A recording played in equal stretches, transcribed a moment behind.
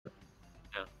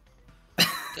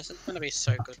This is going to be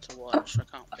so good to watch. I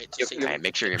can't wait to see it. Alright,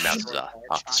 make sure your mouse is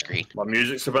off the screen. My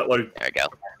music's a bit loud. There we go.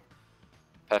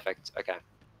 Perfect. Okay.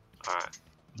 Alright.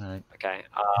 Alright. Okay.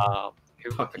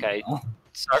 Okay.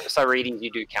 So Reedy,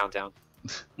 you do countdown.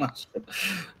 You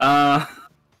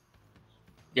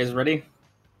guys ready?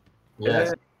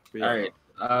 Yes. Alright.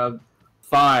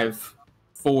 5,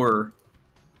 4,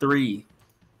 3,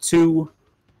 2,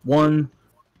 1,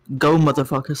 go,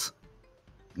 motherfuckers.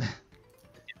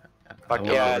 Fuck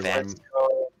Hello, yeah, everyone. let's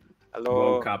go. Hello.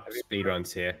 World Cup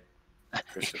speedruns here.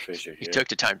 You took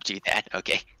the time to do that.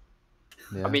 Okay.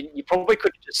 Yeah. I mean, you probably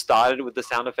could have just started with the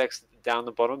sound effects down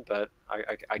the bottom, but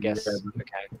I guess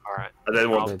okay, all right. I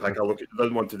didn't want to pick a look. I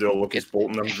didn't want to do a Lucas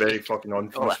Bolton. I'm very fucking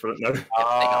unfinished for it now.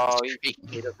 Oh,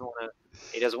 he doesn't want to.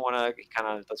 He doesn't want to. He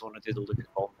kind of doesn't want to do the Lucas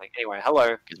Bolton thing. Anyway,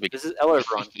 hello. Hello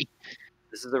everyone.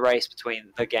 This is the race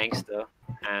between the Gangster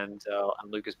and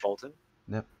Lucas Bolton.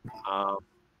 Yep.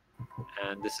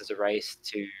 And this is a race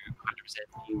to 100%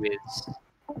 Newiz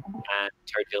and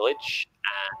Toad Village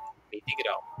and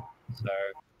Dingodile. So,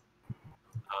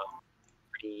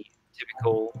 pretty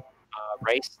typical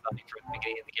race starting from the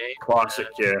beginning of the game. Classic,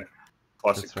 yeah.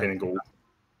 Classic That's right. Green and Gold.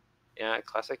 Yeah,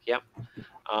 classic. Yep.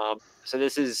 So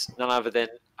this is none other than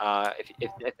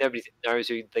if nobody knows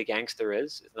who the Gangster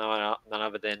is, it's none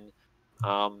other than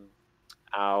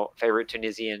our favorite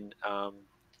Tunisian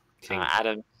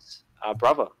Adam's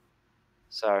brother.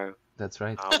 So That's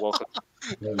right. welcome.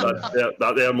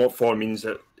 That there what for means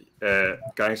that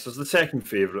Gangster's the second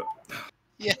favourite.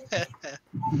 Yeah.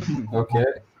 Okay.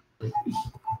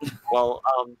 Well,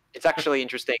 it's actually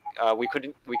interesting. We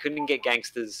couldn't get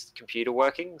Gangster's computer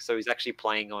working, so he's actually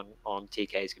playing on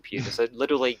TK's computer. So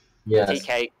literally, Yes.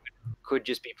 TK could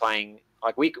just be playing.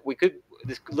 Like we could.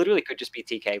 This literally could just be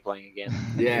TK playing again.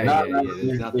 Yeah, No, yeah, no, yeah.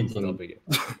 There's nothing thinking. stopping it.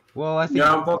 Well, I think.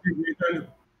 Yeah, I'm talking weekend.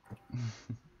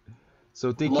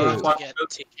 So We'll have, TK. to get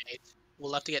TK,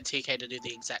 we'll have to get TK to do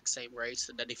the exact same race,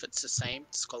 and then if it's the same,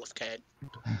 disqualified.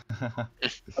 I'm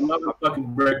having a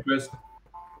fucking breakfast.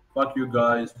 Fuck you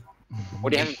guys.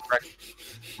 What are you having for breakfast?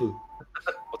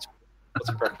 What's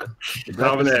for breakfast?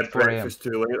 Having Breakfast at 4 a.m. breakfast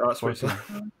too late. That's what it's 4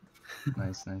 p.m.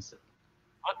 Nice, nice.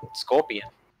 What? Scorpion.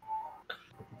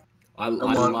 I on,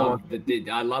 love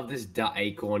I love this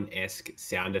Acorn-esque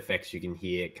sound effects you can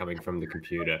hear coming from the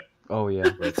computer. Oh yeah.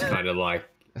 Where it's kind of like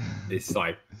this,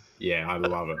 like, yeah, I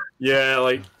love it. Yeah,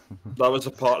 like that was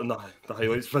a part in the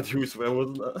highlights video as well,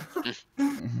 wasn't it?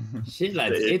 Shit,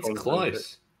 lads, The it's Acorn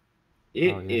close.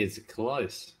 It Oh, yeah. is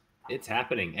close. It's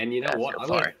happening, and you know That's what? so I'm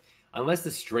far. like, unless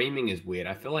the streaming is weird,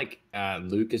 I feel like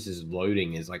Lucas's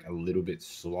loading is like a little bit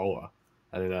slower.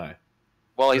 I don't know.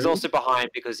 Well, he's also behind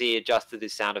because he adjusted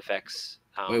his sound effects.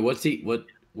 Wait, what's he? What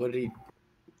did he?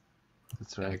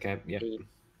 That's right. Okay, yeah.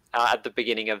 At the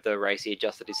beginning of the race, he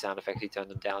adjusted his sound effects. He turned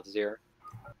them down to 0.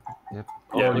 Yep.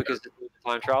 Oh, Yeah. Lucas did the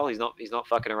time trial. He's not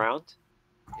fucking around.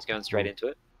 He's going straight into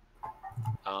it.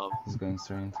 He's going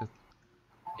straight into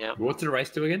it. What's the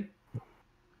race to again?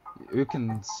 You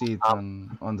can see it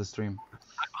on the stream.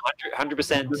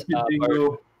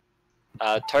 100%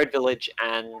 Toad Village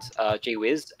and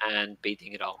G-Wiz and beat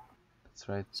Dingodile. That's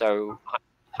right. So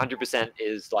 100%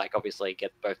 is like obviously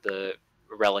get both the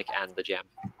relic and the gem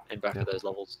in both of those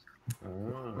levels.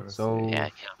 Oh, So Yeah,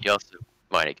 you also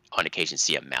might on occasion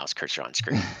see a mouse cursor on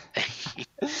screen.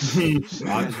 I'm just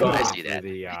I watching see through that.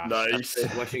 the, Nice.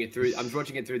 watching it through. I'm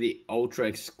watching it through the ultra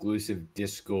exclusive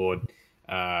Discord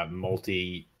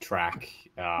multi-track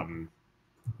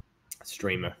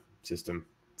streamer system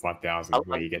 5000,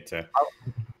 where you get to.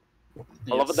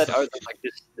 I love it that like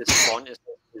this font is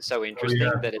so interesting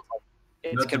that it's like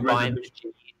it's That's a combined great the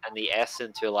G and the S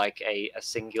into like a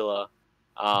singular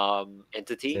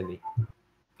entity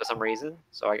for some reason.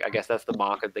 So I guess that's the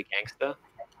mark of the Gangster,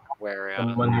 where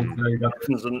You got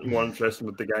Isn't more interesting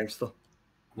with the Gangster.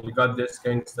 this,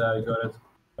 Gangster. You got it.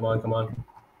 Come on, come on.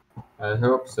 I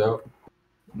hope so.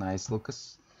 nice,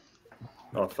 Lucas.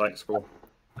 Oh, thanks, Paul.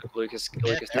 Lucas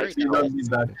Yeah, very takes You it. don't need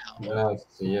that.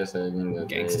 Yes, I mean that.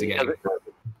 Gangster gang.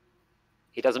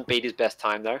 He doesn't beat his best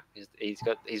time though. He's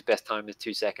got his best time is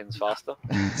 2 seconds faster.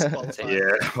 Disqualified.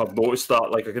 Yeah, I've noticed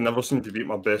that. Like, I can never seem to beat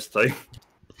my best time.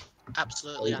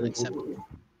 Absolutely unacceptable.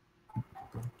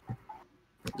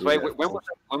 So wait, when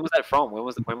was that from? When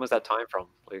was that time from,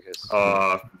 Lucas?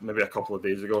 Maybe a couple of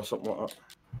days ago or something like that.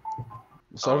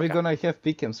 So are we okay. gonna have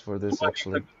pick'ems for this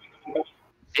actually?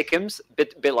 Pick'ems,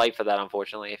 bit late for that,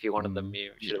 unfortunately. If you wanted them,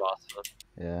 you should have asked for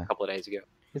them Yeah, a couple of days ago.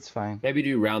 it's fine. Maybe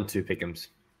do round 2 pick'ems.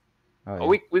 Oh,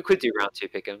 Well, yeah. we could do round 2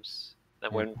 pick'ems.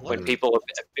 And when people are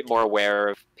a bit more aware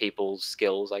of people's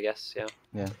skills, I guess.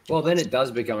 Yeah. Well, then it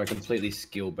does become a completely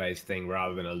skill-based thing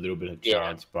rather than a little bit of Yeah.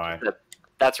 chance by.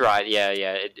 That's right. Yeah,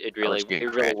 yeah. It I really, was doing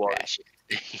it really crash was.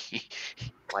 bash.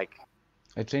 Like,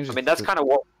 I changed I it mean, that's to- kind of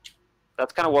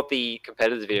what the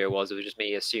competitors video was. It was just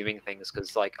me assuming things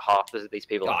because like half these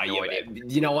people Oh, have no yeah, idea.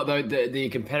 but you know what though? The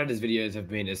competitors' videos have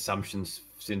been assumptions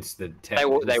since the They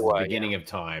were, beginning of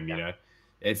time. You know,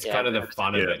 it's Yeah, kind of the 100%.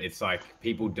 fun of Yeah. it. It's like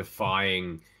people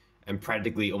defying, and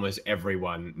practically almost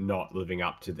everyone not living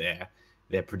up to their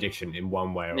prediction in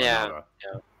one way or Yeah, another.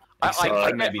 yeah. Except I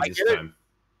for maybe I this get it. time.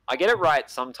 I get it right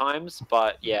sometimes,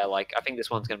 but yeah, like I think this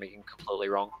one's gonna be completely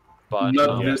wrong. But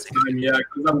Not this time, yeah,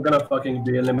 because I'm gonna fucking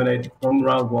be eliminated from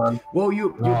round 1. Well,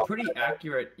 you're No. pretty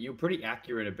accurate. You're pretty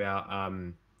accurate about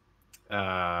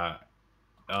uh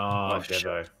Oh,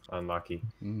 Devo, unlucky.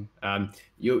 Mhm.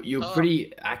 You're Oh.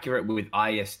 pretty accurate with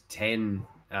IS-10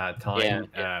 time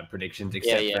Yeah, predictions,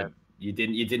 except yeah. for you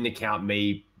didn't account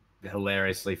me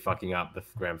hilariously fucking up the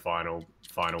grand final.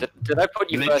 Did I put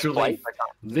you first place? I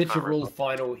can't Literal remember.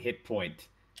 final hit point.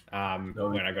 When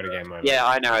I got a game over. Yeah,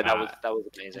 I know that was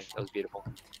amazing. That was beautiful.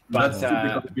 But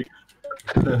That's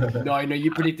typical. no,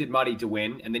 you predicted Muddy to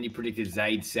win, and then you predicted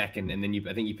Zaid second, and then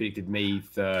I think you predicted me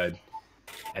third,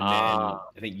 and then I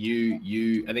think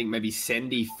I think maybe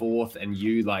Sendy fourth, and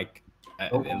you like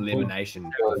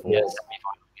elimination fourth. Yeah,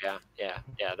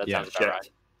 that Yeah, sounds about right.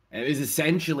 And it was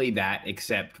essentially that,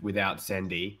 except without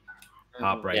Sendy.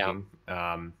 Heartbreaking.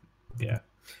 Yeah,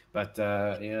 but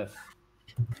yeah.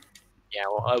 Yeah,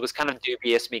 well, it was kind of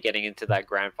dubious me getting into that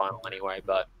grand final anyway,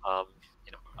 but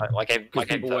you know, Because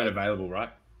people weren't available, right?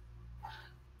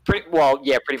 pretty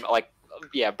much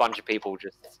a bunch of people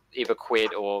just either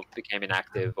quit or became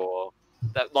inactive, or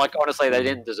that, like, honestly, they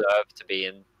didn't deserve to be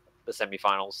in the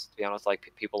semifinals. To be honest,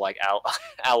 like people like Al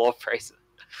or Fraser.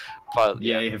 But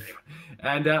Yeah.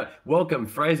 And welcome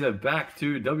Fraser back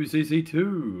to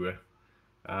WCC2.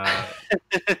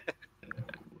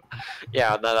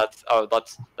 Yeah, no, that's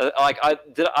like I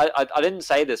didn't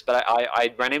say this, but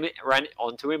I ran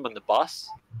onto him on the bus,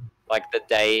 like the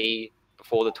day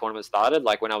before the tournament started,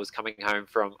 like when I was coming home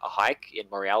from a hike in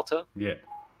Morialta. Yeah.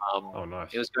 Oh,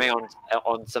 nice. He was going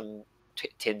on some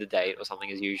Tinder date or something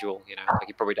as usual, you know, like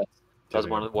he probably does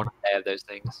one of those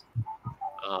things.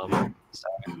 So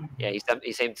yeah,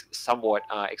 he seemed somewhat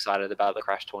excited about the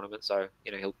Crash tournament, so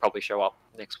you know he'll probably show up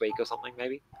next week or something,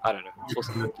 maybe. I don't know. We'll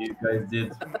see. Look, you guys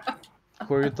did.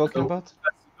 Who are you talking about?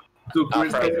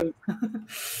 Fraser.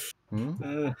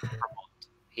 Hmm?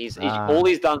 He's all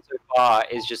he's done so far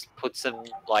is just put some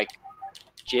like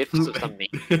gifs of some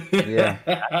meat. Yeah.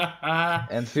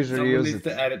 And Fisher Someone used needs it.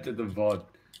 to add it to the VOD.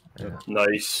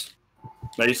 Nice.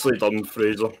 Nicely done,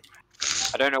 Fraser.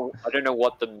 I don't know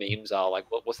what the memes are. Like,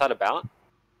 what's that about?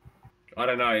 I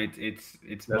don't know. It's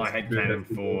my headcanon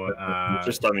for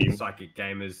Just a meme. psychic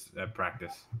gamers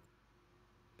practice.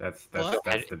 That's What?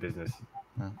 the business.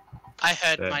 I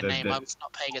heard The- my the- name. the- I was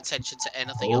not paying attention to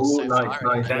anything else so far.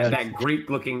 That Greek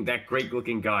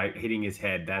looking guy hitting his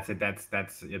head. That's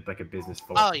like a business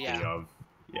philosophy of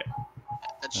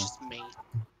That's just me.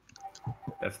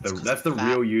 That's It's 'cause the I'm fat.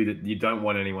 real you that you don't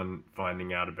want anyone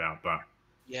finding out about. But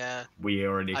Yeah. we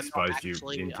already I'm exposed you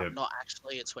into. I'm not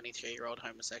actually a 23-year-old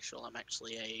homosexual. I'm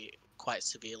actually a quite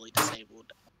severely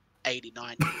disabled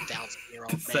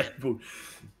 89,000-year-old man. disabled.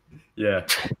 Yeah,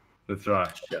 that's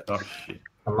right. Oh shit.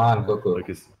 Come on, Goku.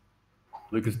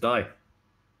 Lucas, die.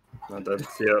 I did.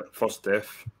 Yeah, first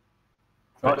death.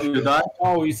 Oh, you died?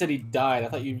 Oh, you said he died. I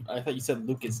thought you said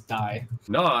Lucas die.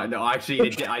 No, I actually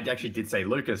did say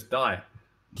Lucas, die.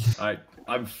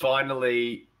 I'm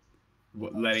finally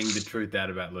letting the truth out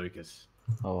about Lucas.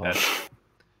 Oh, wow.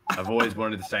 I've always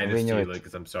wanted to say this We to knew you, it.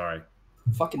 Lucas. I'm sorry.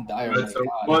 Fucking die Right, already. so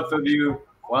God. both of you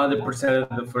 100%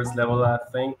 of the first level, I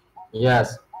think.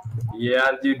 Yes. Yeah,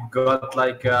 and you got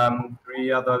like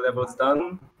 3 other levels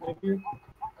done, maybe?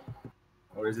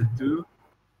 Or is it 2?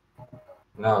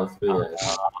 No, 3.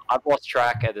 I've lost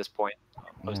track at this point.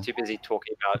 I was Yeah. too busy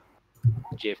talking about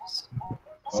gifs.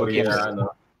 Oh, Okay. yeah, I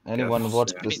know. Anyone Yes.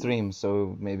 watched the stream,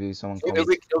 so maybe someone It'll,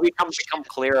 comments. it'll become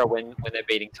clearer when they're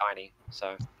beating Tiny.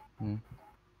 So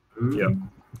Yeah,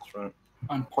 that's right.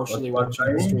 I'm partially What watching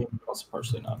the time? stream, but also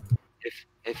partially not.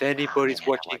 if anybody's man, I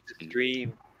watching want the to-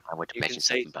 stream, I want to You mention can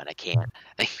say- something, but I can't.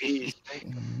 please,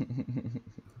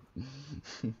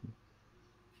 if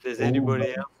there's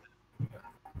anybody else.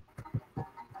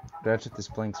 Ratchet is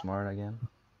playing smart again.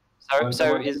 I've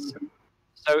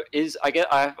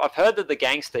heard that the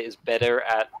Gangster is better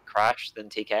at Crash than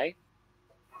TK.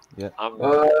 Yeah.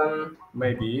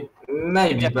 Maybe.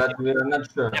 Maybe, but we're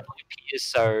not sure. Definitely appears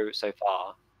so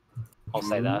far. I'll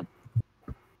say that.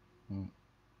 Mm.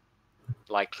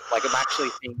 Like I'm actually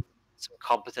seeing some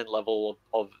competent level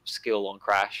of skill on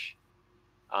Crash,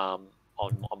 on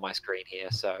on my screen here.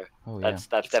 So Oh that's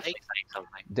definitely saying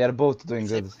something. They're both doing If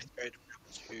they good. both go to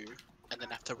round 2 and then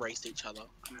have to race each other,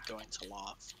 I'm going to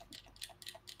laugh.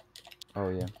 Oh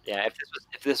yeah. Yeah,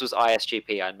 if this was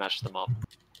ISGP, I'd match them up.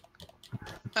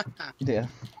 Yeah.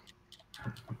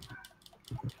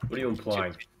 What are you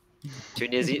implying?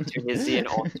 Tunisian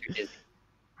on Tunisian.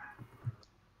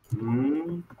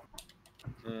 Mm.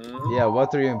 Yeah.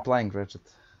 What are you implying, Ratchet?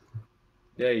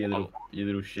 Yeah, you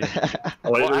little shit. I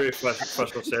like the way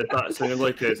Fisher said that. It sounded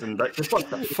like it's indicted. What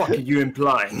the fuck are you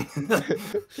implying?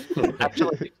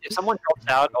 Actually, if someone drops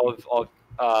out of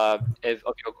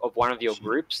one of your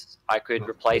groups, I could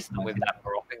replace them with that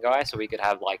Moroccan guy, so we could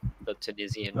have like the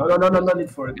Tunisian No, not need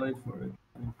for it.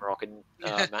 Moroccan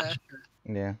match.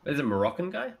 Yeah. There's a Moroccan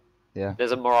guy?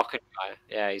 There's a Moroccan guy.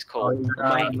 Yeah, he's called.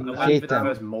 I'm hate waiting for the them.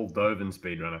 first Moldovan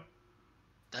speedrunner.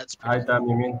 That's Hi, pretty Tam,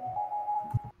 you mean?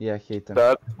 Yeah. Hate them.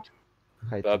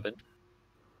 Hate them. Bourbon.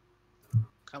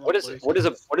 Come What on, is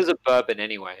Lucas. a bourbon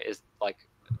anyway? It's like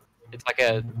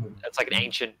an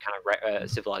ancient kind of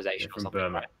civilization or From something.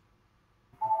 Burma.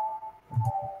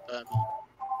 Right?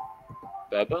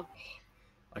 Berber.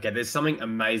 Okay, there's something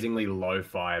amazingly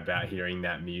lo-fi about hearing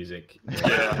that music.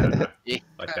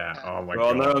 Like that. Oh my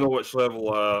Well, god. now I know which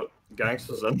level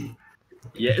Gangster's in.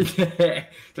 Yeah,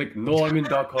 it's like no, I'm in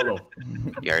Dark Hollow.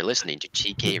 You're listening to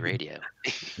GK Radio.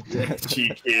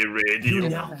 GK Radio.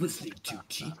 now listening to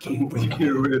GK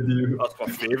Radio. That's my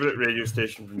favourite radio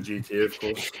station from GTA, of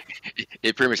course.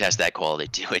 It pretty much has that quality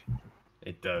to it.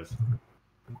 It does.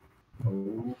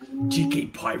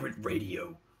 GK Pirate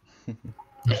Radio. Come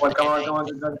on.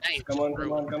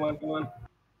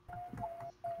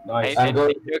 Nice. I'm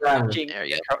going No to time. coaching. There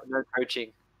you No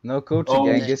coaching. No coaching, Oh,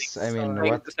 Genghis. I mean,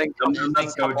 what? I'm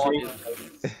not coaching.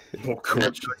 Oh,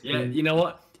 coach. Yeah, you know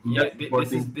what? Yeah, Yeah,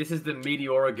 this is the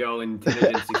Meteora girl in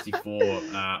Intelligence 64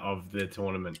 of the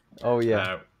tournament. Oh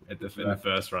yeah. In the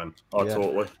first run. Oh, Yeah.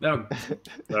 totally. No,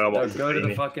 No, no, go to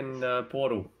the fucking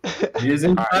portal.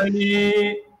 Using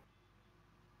tiny.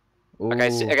 Okay,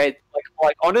 so, Ooh. okay.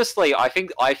 Like honestly, I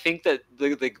think that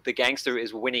the gangster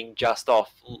is winning just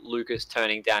off Lucas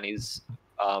turning down his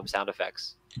sound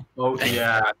effects. Oh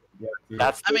yeah.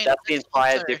 That's I mean, that's the it's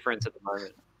entire also- difference at the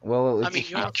moment. Well, I it's, mean,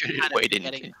 you're couldn't kind of wait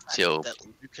forgetting until- that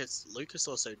Lucas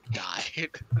also died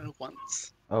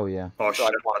once. oh yeah. Oh, So I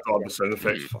shit. don't want I thought the sound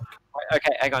effects. Fuck.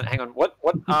 Okay, hang on. What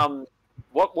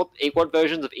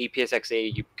versions of EPSXE are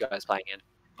you guys playing in?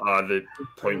 The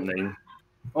 0.9.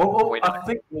 Oh, Wait, I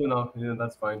think no, yeah,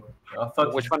 that's fine. I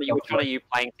thought. Which one are you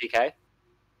playing, TK?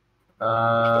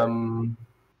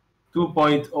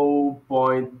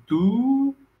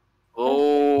 2.0.2.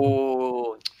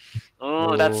 Oh,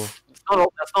 Oh. that's not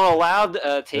allowed,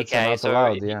 TK. That's not so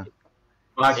allowed. Yeah.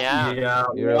 Like, Yeah.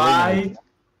 You're why? eliminated.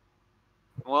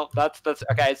 Well, that's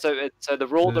okay. So the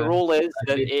rule is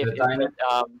that the time.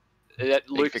 that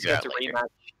Lucas figure gets a out later. rematch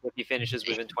if he finishes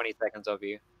within 20 seconds of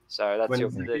you. So that's 20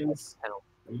 your seconds.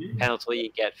 penalty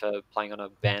you get for playing on a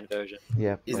banned version.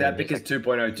 Yeah. Is probably. that because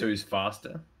 2.02 is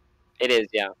faster? It is,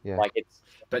 yeah. Yeah. Like it's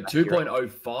But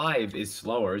 2.05 is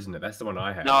slower, isn't it? That's the one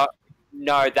I have.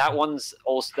 no, that one's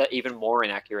also even more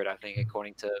inaccurate, I think,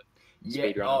 according to Yeah,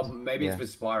 speedrunners. maybe it's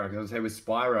with Spyro, because I was saying with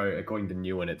Spyro, according to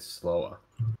Newen, it's slower.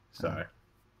 So,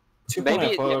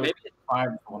 Maybe 2.5 maybe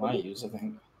one I use, I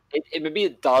think. maybe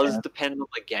it does depend on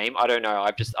the game. I don't know.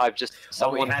 I've just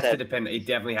someone it has to said depend. It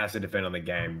definitely has to depend on the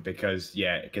game because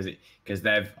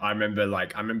they've. I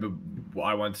remember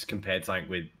I once compared something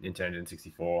with Nintendo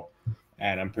 64,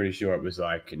 and I'm pretty sure it was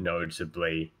like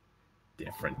noticeably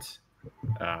different.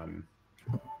 Yeah.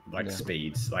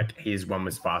 Speeds. Like his one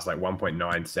was fast, like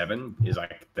 1.97 is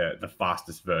like the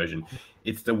fastest version.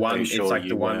 It's the one. It's like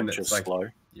the one that's like slow.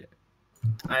 Yeah.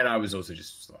 And I was also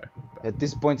just slow. but- At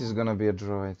this point, it's gonna be a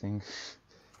draw, I think,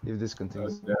 if this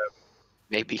continues.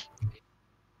 Maybe.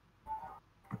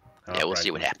 Yeah, we'll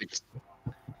see what happens.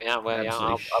 yeah, well, yeah.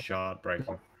 Absolutely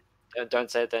heartbreaking.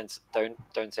 Don't say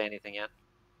anything yet.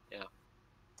 Yeah.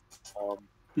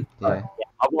 Yeah.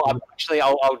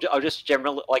 I'll just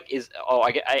generally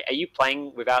are you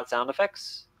playing without sound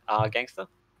effects, Gangster?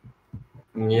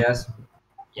 Yes.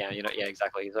 Yeah, yeah,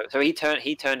 exactly. So he turned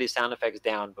his sound effects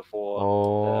down before.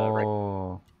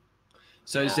 Oh.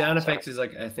 So sound effects is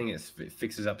like I think it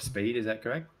fixes up speed. Is that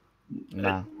correct?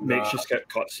 Nah. Makes you skip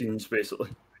cutscenes, basically.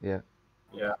 Yeah.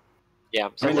 I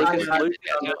So mean, Lucas, I Lucas-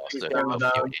 down on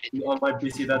my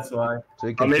PC, that's why. So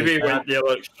you Or can maybe take- it went the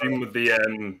other extreme with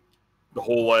the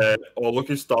whole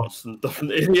Lucas starts in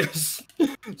different areas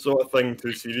sort of thing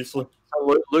too seriously.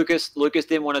 so Lucas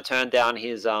didn't want to turn down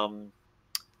his sound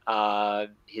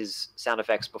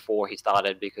effects before he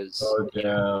started because Oh,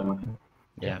 damn.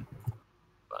 Yeah.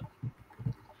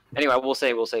 Anyway, we'll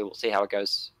see. We'll see how it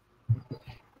goes.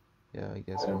 Yeah, I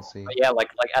guess we'll see. But yeah,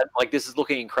 like this is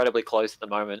looking incredibly close at the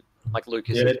moment. Like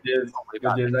Lucas Yeah, is it is. probably It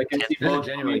about is. I can 10 see This is a both.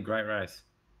 genuinely great race.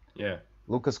 Yeah.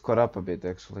 Lucas caught up a bit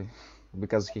actually,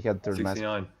 because he had third mask.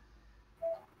 69.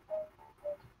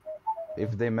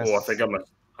 If they mess, Oh, I think I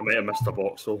might have missed a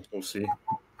box, so we'll see.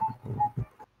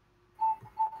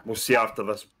 We'll see after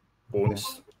this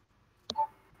bonus.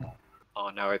 Oh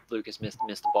no, if Lucas missed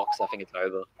the box, I think it's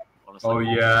over. Honestly. Oh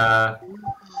yeah.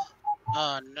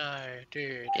 Oh no,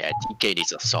 dude. Yeah, TK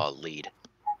needs a solid lead.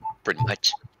 Pretty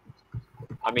much.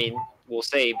 I mean, we'll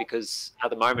see because at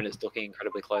the moment it's looking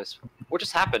incredibly close. What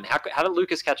just happened? How did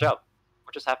Lucas catch up?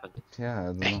 What just happened? yeah, I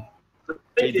don't know. I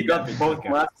think he got both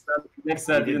masks. Next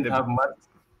didn't have masks.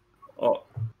 Oh.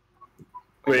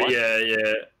 Wait,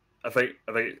 yeah. I think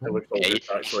it looks all good,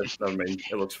 actually. Never mind.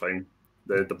 It looks fine.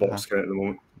 The box count at the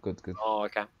moment. Good. Oh,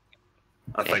 okay.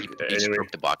 I Yeah, think he just anyway.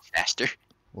 broke the box faster.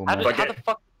 We'll How manage.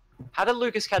 did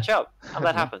Lucas catch up? How'd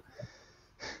that happen?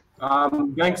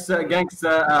 Gangster got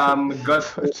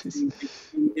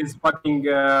his fucking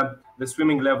the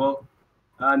swimming level,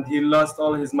 and he lost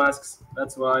all his masks.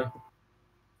 That's why.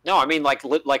 No, I mean like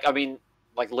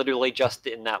literally just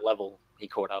in that level he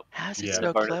caught up. How's it Yeah.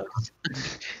 so Bonus. close?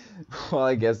 Well,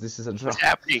 I guess this is a draw. What's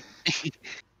happening?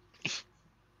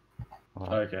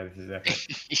 Wow. Okay, this is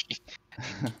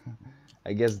epic.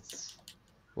 I guess.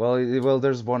 Well,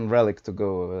 there's one relic to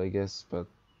go, I guess, but.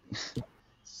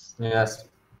 Yes.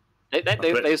 They're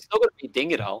still going to be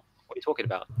Dingodile. What are you talking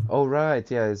about? Oh right,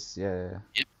 yeah. Yeah,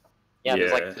 there's Yeah.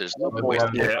 like There's no good way to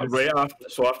Yeah, right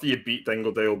after you beat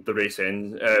Dingodile, the race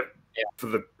ends. For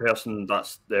the person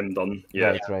that's them done.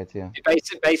 Yeah. Right, yeah.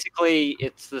 basically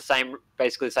it's the same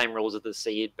rules as the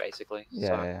seed basically. Yeah,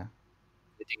 So yeah.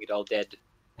 the Dingodile dead.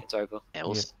 It's over. Yeah,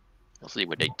 we'll see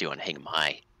what they do on Hang 'em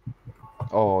High.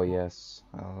 Oh yes,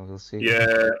 we'll see.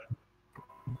 Yeah.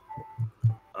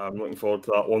 I'm looking forward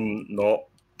to that one. Not.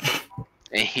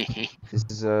 This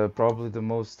is probably the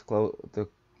most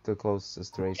the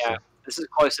closest race. Yeah. This is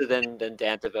closer than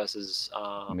Danta versus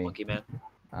Me. Monkey Man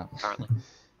Oh. currently.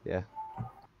 Yeah.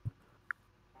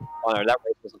 Oh no, that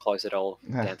race wasn't close at all.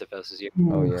 Danta versus you.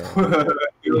 Oh yeah.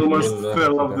 You almost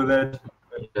fell off the ledge.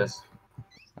 Yes.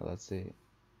 Let's see.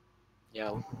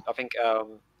 Yeah, I think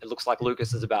it looks like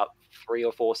Lucas is about 3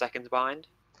 or 4 seconds behind.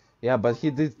 Yeah, but he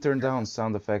did turn down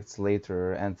sound effects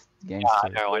later and Gangster.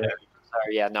 Yeah, I know. So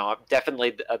yeah, no,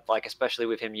 definitely like especially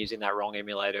with him using that wrong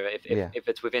emulator. If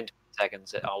it's within 20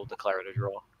 seconds, I'll declare it a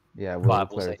draw. Yeah, But we'll we'll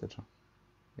declare see. it a draw.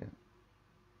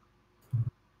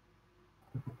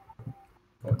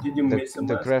 Oh, did you miss a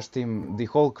The mask? crash team, the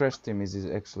whole crash team is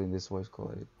actually in this voice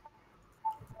call.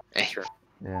 Sure.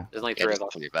 Yeah. There's only Yeah, 3 just of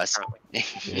us 3 of us. currently.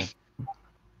 Yeah.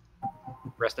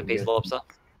 Rest in peace, Lobster.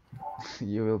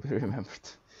 You will be remembered.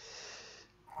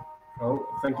 Oh,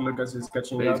 I think Lucas is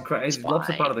catching But up. is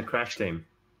Lobster part of the crash team?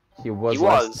 He was He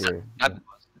last was. year.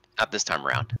 Not this time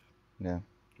around. Yeah.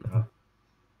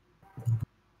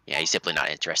 Yeah, he's simply not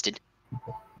interested.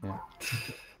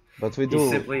 But we He do.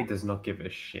 simply does not give a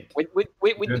shit. We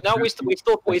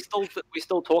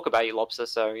still talk about you, Lobster.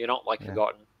 So you're not like Yeah.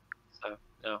 forgotten. So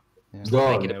no,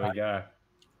 Go. Make it There we go.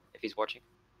 if he's watching.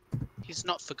 He's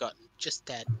not forgotten, just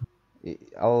dead.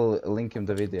 I'll link him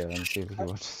the video and see if he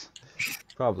watches.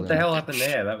 Probably. What the not. hell happened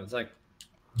there? That was like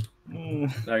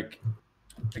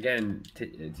again,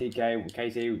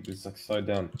 KC was like so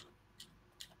dumb.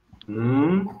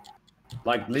 Hmm.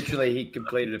 Like literally, he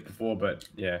completed it before, but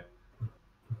yeah.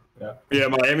 Yeah,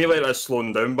 my emulator is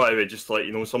slowing down, by the way. Just like,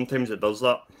 sometimes it does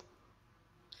that.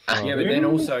 Oh, Yeah, but then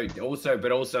also, I was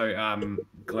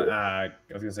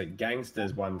gonna say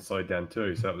Gangster's one slowed down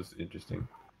too, so that was interesting.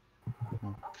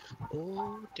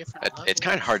 Oh, different. It's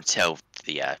kind of hard to tell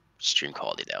the stream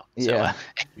quality though. So, Yeah.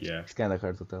 Yeah. It's kind of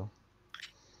hard to tell.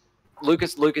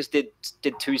 Lucas did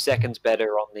 2 seconds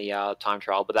better on the time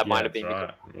trial, but that might have been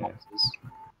right. because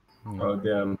Hmm. Oh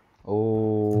damn.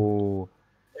 Oh,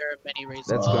 There are many reasons.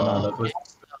 That's Oh, gonna- that was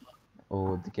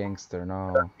oh, the Gangster.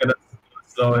 No.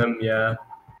 slow him. Yeah.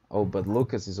 Oh, but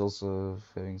Lucas is also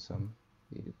having some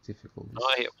difficulties.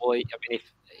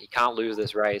 if he can't lose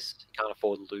this race, he can't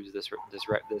afford to lose this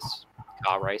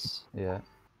car race. Yeah.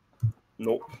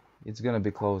 Nope. It's gonna be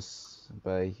close,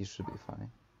 but he should be fine.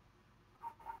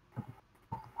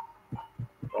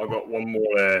 I got one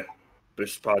more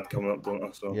boost pad coming up, don't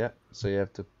I? So. Yeah. So you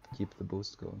have to keep the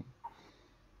boost going.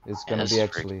 It's yeah, gonna this be is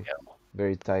actually freaking out.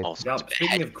 very tight. Also, Yeah, it's a bit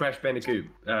speaking head- of Crash Bandicoot,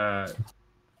 content.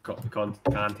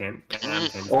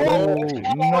 Oh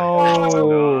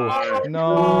no!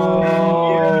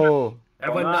 No!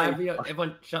 Everyone,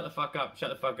 everyone, shut the fuck up! Shut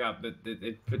the fuck up!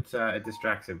 It puts it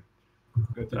distracts him.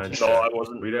 Good to Don't check. No, check. I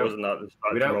wasn't. We don't- Wasn't that We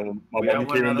distracting. don't My want mum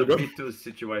came in the another room. Vitus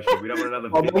situation. We don't want another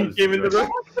My mum Vitus came in the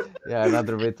situation. room. Yeah,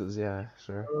 another Vitus. Yeah,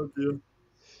 sure. Oh dear.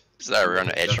 So we're on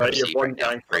the edge of our Right, you've seat won, right now.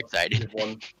 Gangster. We're excited. You've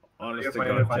won. Honest You're to fine,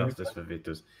 God, fine. justice for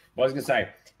Vitus. Well, I was gonna say,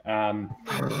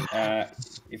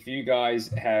 if you guys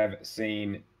have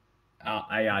seen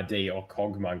ARD or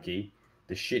Cog Monkey,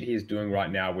 the shit he's doing right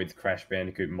now with Crash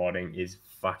Bandicoot modding is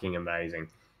fucking amazing.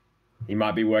 He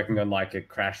might be working on like a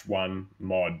Crash 1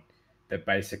 mod that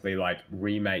basically like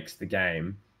remakes the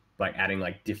game, like adding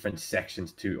like different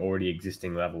sections to already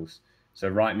existing levels. So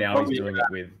right now he's doing it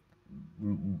with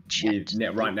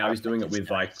right now he's doing it with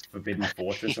like Forbidden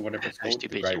Fortress or whatever it's called,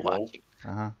 the Great Wall.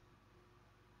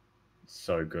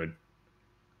 So good.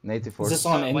 Native Is Force. this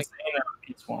on Insane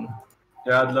or PS1?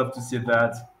 Yeah, I'd love to see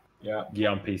that. Yeah.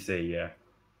 Yeah, on PC, yeah.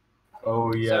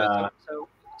 Oh yeah.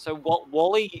 So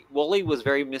Wally was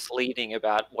very misleading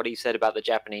about what he said about the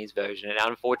Japanese version, and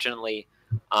unfortunately,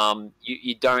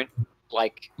 you don't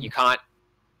you can't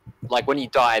when you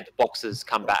die, the boxes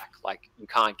come back. Like you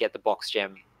can't get the box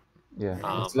gem. Yeah.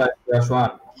 It's like Crash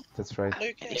 1. That's right.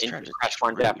 In Crash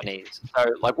 1 Japanese. So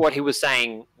what he was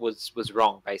saying was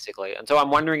wrong basically, and so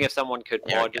I'm wondering if someone could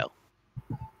mod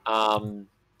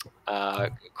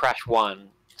Crash 1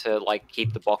 to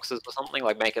keep the boxes or something,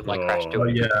 make it like Crash 2. Oh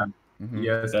yeah. Mhm.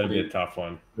 Yes. That'd be a tough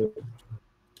one.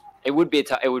 It would be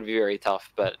it would be very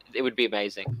tough, but it would be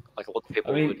amazing. Like a lot of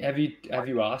people I mean, would. have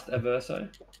you asked Averso?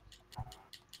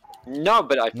 No,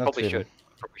 but I Not probably really. should.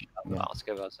 Yeah. Ask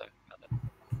Averso about it.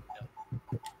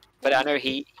 Yeah. But I know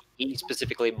he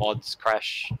specifically mods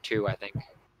Crash 2, I think.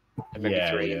 And maybe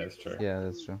 3. Yeah, that's true. Yeah,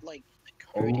 that's true. Like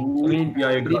I mean,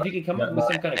 Yeah, you but got if you could come up with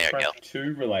some kind of There you Crash go.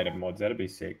 2 related mods, that'd be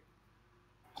sick.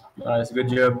 Nice. Good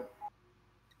job.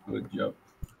 Good job.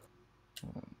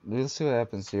 We'll see what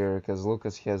happens here, because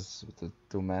Lucas has the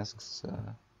 2 masks,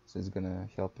 so it's gonna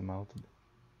help him out a bit.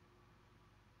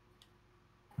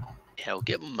 Yeah, we'll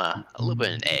give him a little bit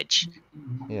of an edge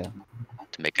Yeah,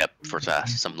 to make up for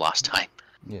some lost time.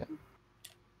 yeah.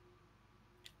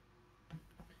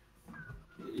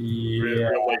 Yeah.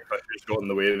 Real life issues got in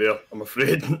the way there, I'm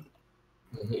afraid. I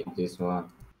hate this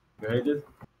one. You hate it?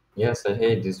 Yes, I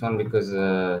hate this one because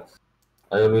I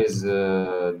always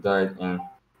died in.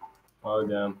 Oh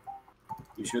damn.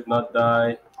 You should not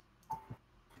die.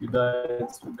 If you die,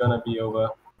 it's gonna be over.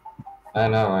 I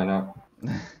know.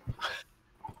 Yeah,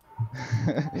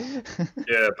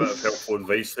 a bit of helpful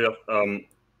advice there.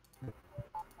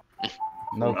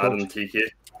 No, from Adam coach.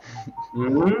 TK.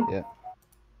 Mm-hmm. Yeah.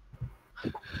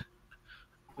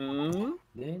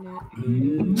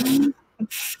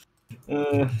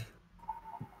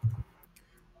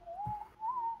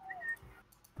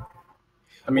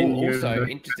 I mean, you also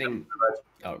interesting.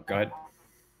 Oh, go ahead.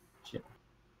 Shit.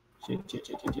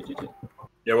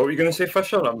 Yeah, what were you going to say,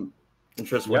 Fisher? I'm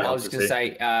interested in what I you was have just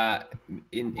going to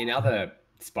say, in other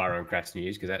Spyro and Crash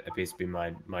news, because that appears to be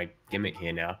my gimmick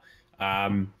here now,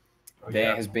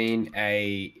 there has been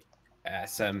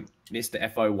some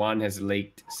Mr. FO1 has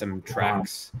leaked some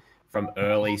tracks from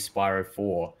early Spyro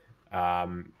 4,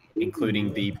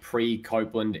 including the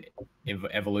pre-Copeland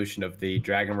evolution of the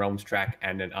Dragon Realms track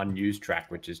and an unused track,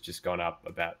 which has just gone up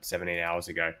about 17 hours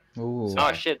ago. Ooh,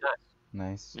 Oh shit!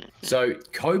 nice. So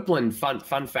Copeland, fun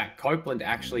fact, Copeland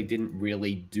actually didn't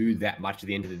really do that much at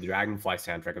the end of the Dragonfly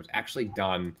soundtrack. It was actually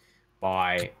done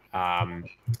by,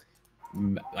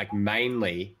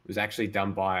 mainly, it was actually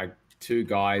done by 2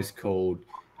 guys called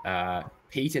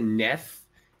Peter Neff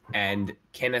and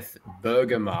Kenneth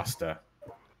Burgermaster.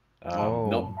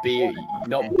 Not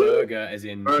burger as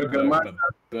in Burger but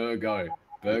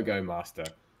Burgo Master.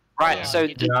 Right. Yeah. So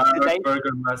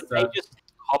Burger Master.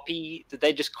 did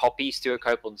they just copy Stuart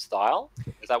Copeland's style?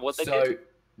 Is that what they So did?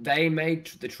 they made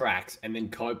the tracks, and then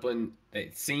Copeland.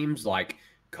 It seems like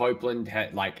Copeland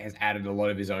has added a lot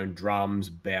of his own drums,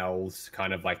 bells,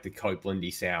 kind of like the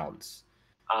Copelandy sounds.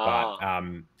 But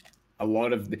a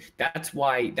lot of that's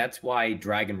why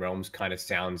Dragon Realms kind of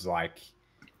sounds like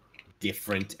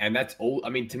different, and that's all. I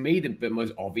mean, to me, the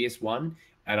most obvious one,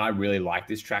 and I really like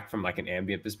this track from an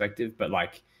ambient perspective, but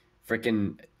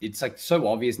freaking, it's so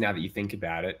obvious now that you think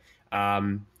about it.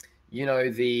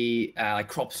 The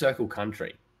Crop Circle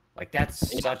Country,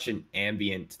 that's such an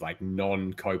ambient,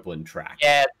 non-Copeland track.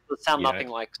 Yeah, it sound nothing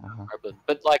like Stuart Copeland.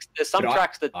 But there's some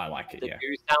tracks that I like it. that Yeah.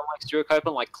 do sound like Stuart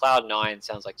Copeland, like Cloud 9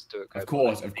 sounds like Stuart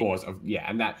Copeland. Of course, yeah,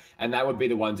 and that would be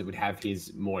the ones that would have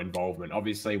his more involvement.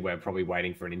 Obviously, we're probably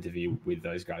waiting for an interview with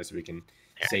those guys so we can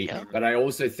see. But I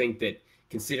also think that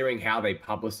considering how they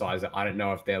publicize it, I don't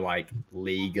know if they're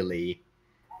legally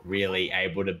really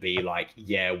able to be like,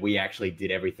 yeah, we actually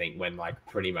did everything when like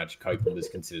pretty much Copeland was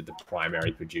considered the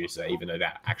primary producer, even though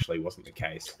that actually wasn't the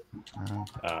case.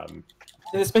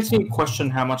 This makes me question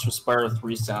how much of Spyro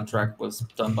 3 soundtrack was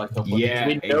done by Copeland. Yeah,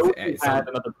 we know he had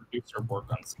another producer work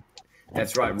on something.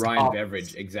 That's right, Ryan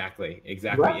Beveridge. Exactly.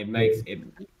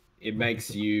 It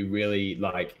makes you really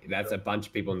like. That's a bunch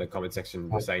of people in the comment section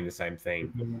were saying the same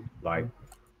thing. Like,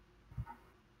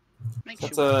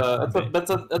 that's a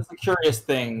curious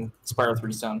thing. Spyro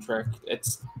 3 soundtrack.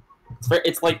 It's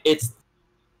like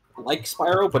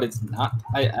Spyro, but it's not.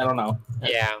 I don't know.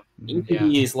 Yeah. EP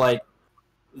is like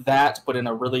that, but in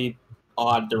a really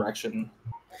odd direction.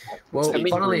 Well,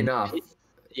 funnily enough.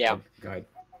 Yeah. Go ahead.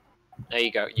 There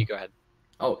you go. You go ahead.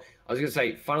 Oh, I was gonna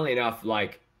say, funnily enough,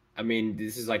 like, I mean,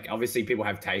 this is like, obviously people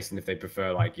have taste, and if they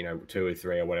prefer like, you know, 2 or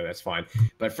 3 or whatever, that's fine.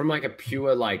 But from like a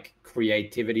pure like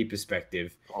creativity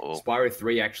perspective, Spyro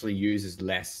 3 actually uses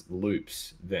less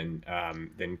loops than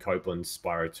Copeland's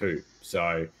Spyro 2.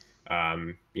 So,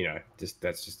 you know,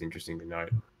 that's just interesting to note.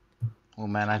 Oh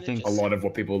man, I think a lot of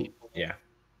what people, yeah.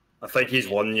 I think he's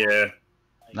won, yeah.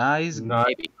 Nah, he's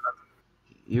maybe.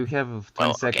 You have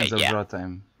 20 seconds of draw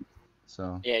time.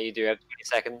 So yeah, you do have 20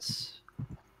 seconds.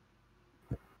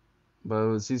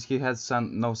 But since he has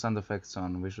no sound effects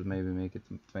on, we should maybe make it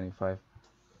 25.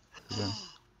 No.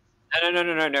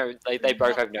 They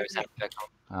both have no sound effects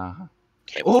on.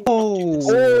 Okay, oh!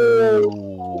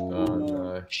 Oh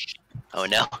no! Oh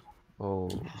no! Oh!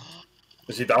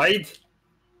 Has he died?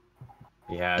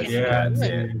 He has. Yeah.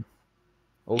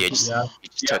 Oh, he just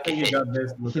took a hit.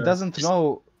 He doesn't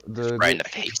know the. Right in the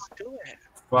face.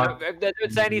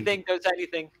 Don't say anything. Don't say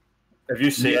anything. Have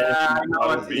you seen it?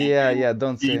 Yeah,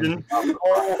 don't say anything.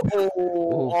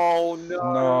 Oh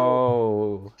no!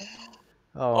 No!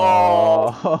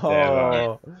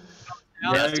 Oh!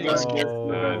 Yeah, you got it.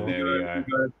 There we go.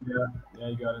 Yeah,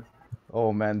 you got it.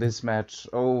 Oh man, this match.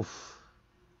 Oh.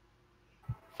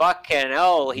 Fucking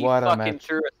hell! He What a fucking match.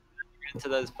 threw us into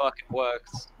those fucking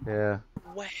works. Yeah.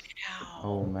 Wow.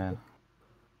 Oh man.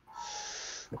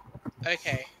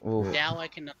 Okay. Oof. Now I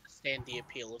can understand the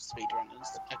appeal of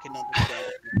speedrunners. I can understand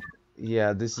it.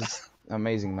 Yeah, this is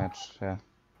amazing match. Yeah.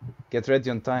 Get ready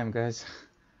on time, guys.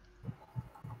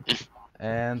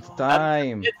 And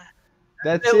time.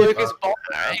 That's it. Lucas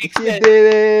He did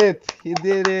it. He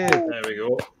did it. There we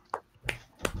go.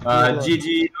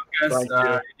 GG, Lucas.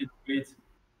 You did great.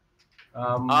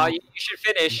 You should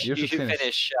finish. You should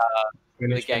finish.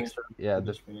 The Gangster. Yeah,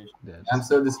 finish. I'm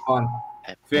so disappointed.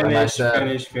 Finish.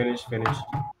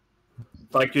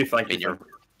 Thank you.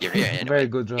 You're here anyway. Very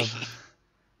good job.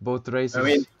 Both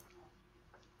races.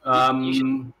 I mean, You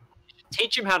should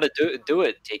teach him how to do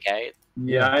it, TK.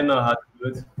 yeah, I know how to do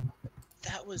it.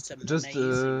 That was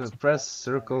amazing. Just press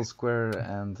circle, square,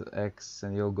 and X,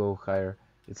 and you'll go higher.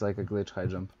 It's like a glitch high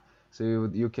jump. So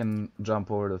you can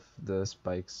jump over the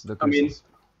spikes. The crystals.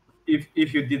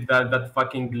 If you did that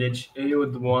fucking glitch, you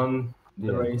would won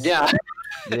the race. Yeah.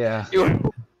 Yeah.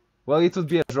 Well, it would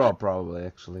be a draw probably,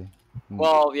 actually.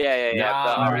 Well, yeah. Nah,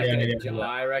 But,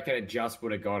 I reckon it just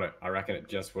would have got it.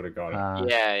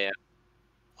 yeah.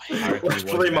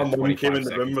 Literally, my mum came in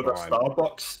the room with a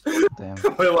Starbucks Damn.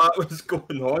 while that was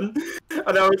going on,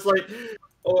 and I was like,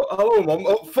 "Oh, hello, mum.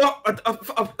 Oh, fuck! I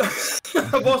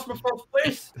lost my first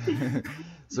place."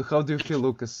 So how do you feel,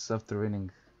 Lucas, after winning?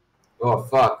 Oh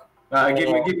fuck. Give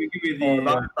me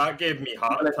the. That gave me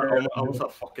heart attack. I almost had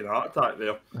a fucking heart attack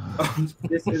there.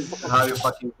 This is how you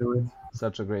fucking do it.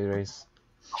 Such a great race.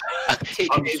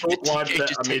 I'm so glad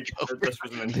that I made that this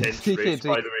was an intense race,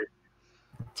 by the way.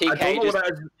 I don't know what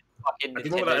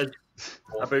it is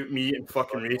about me and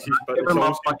fucking races, but it's Even my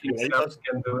always fucking like self this.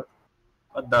 can do it.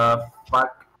 What the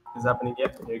fuck is happening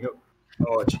here? There you go.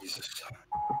 Oh, Jesus.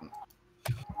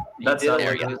 That's there how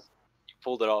you go. You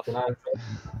pulled it off.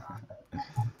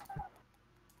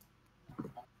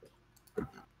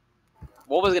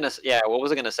 What was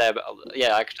I gonna say about?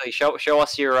 Yeah, actually, show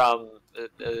us your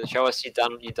show us you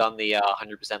done the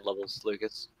 100% levels,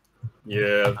 Lucas.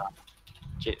 Yeah.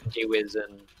 G-Wiz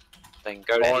and thing.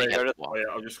 Go to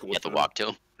I'll just go You have to walk to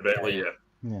him. directly, yeah.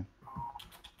 Yeah.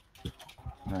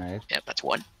 Alright. Yeah, that's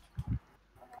one.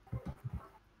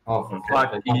 Oh,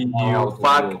 fuck you.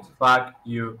 Fuck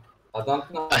you. I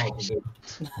don't know how to do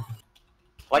it.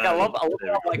 Like I love how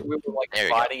like we were like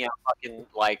fighting our fucking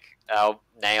like our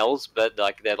nails, but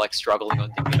like they're like struggling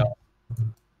on Dingodile.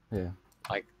 Yeah.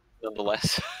 Like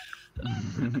nonetheless.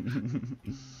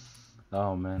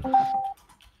 Oh man.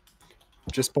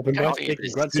 Just popping back.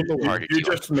 Congrats on the win. You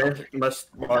just missed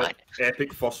my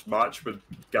epic first match with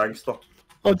Gangster.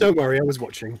 Oh, don't worry, I was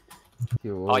watching.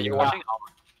 Oh, you're watching?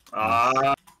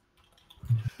 Ah.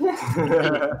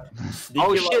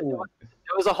 Oh shit!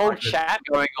 There was a whole chat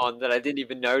going on that I didn't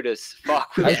even notice.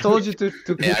 Fuck. I told you to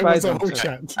keep Yeah, eyes a on whole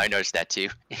chat. chat. I noticed that too.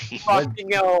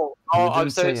 Fucking hell! Oh, You I'm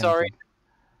didn't so say sorry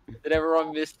anything. that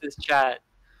everyone missed this chat.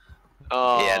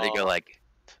 Oh. Yeah, they go like,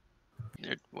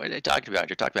 "What are they talking about?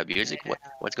 You're talking about music.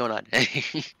 What's going on?"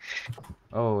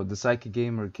 Oh, the Psychic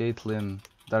Gamer, Caitlyn,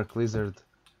 Dark Lizard.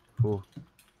 Who?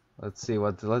 Let's see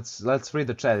what. Let's read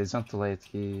the chat. It's not too late.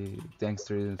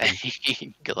 Gangster didn't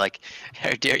finish. Go like,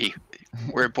 "How dare you?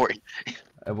 We're important."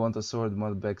 I want a sword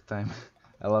mod back time.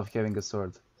 I love having a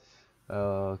sword.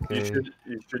 Okay.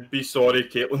 You should be sorry,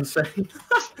 Caitlin said.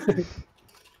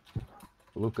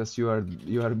 Lucas, you are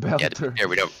Yeah, to belter. be fair,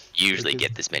 we don't usually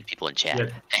get this many people in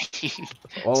chat.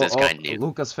 All, So it's kind of new.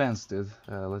 Lucas fans, dude.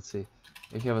 Let's see.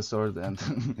 You have a sword and.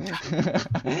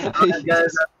 Alright,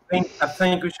 guys, I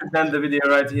think we should end the video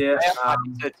right here. I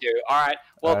think so too. All right.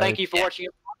 Well, thank you for Yeah. watching.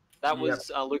 That was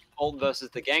Lucas Bolton versus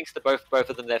the Gangster. Both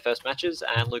of them their first matches,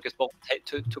 and Lucas Bolton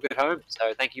took it home.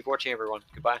 So thank you for watching, everyone.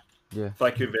 Goodbye. Yeah.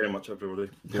 Thank you very much, everybody.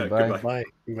 Goodbye. Bye.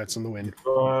 Congrats on the win.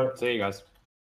 Bye. See you guys.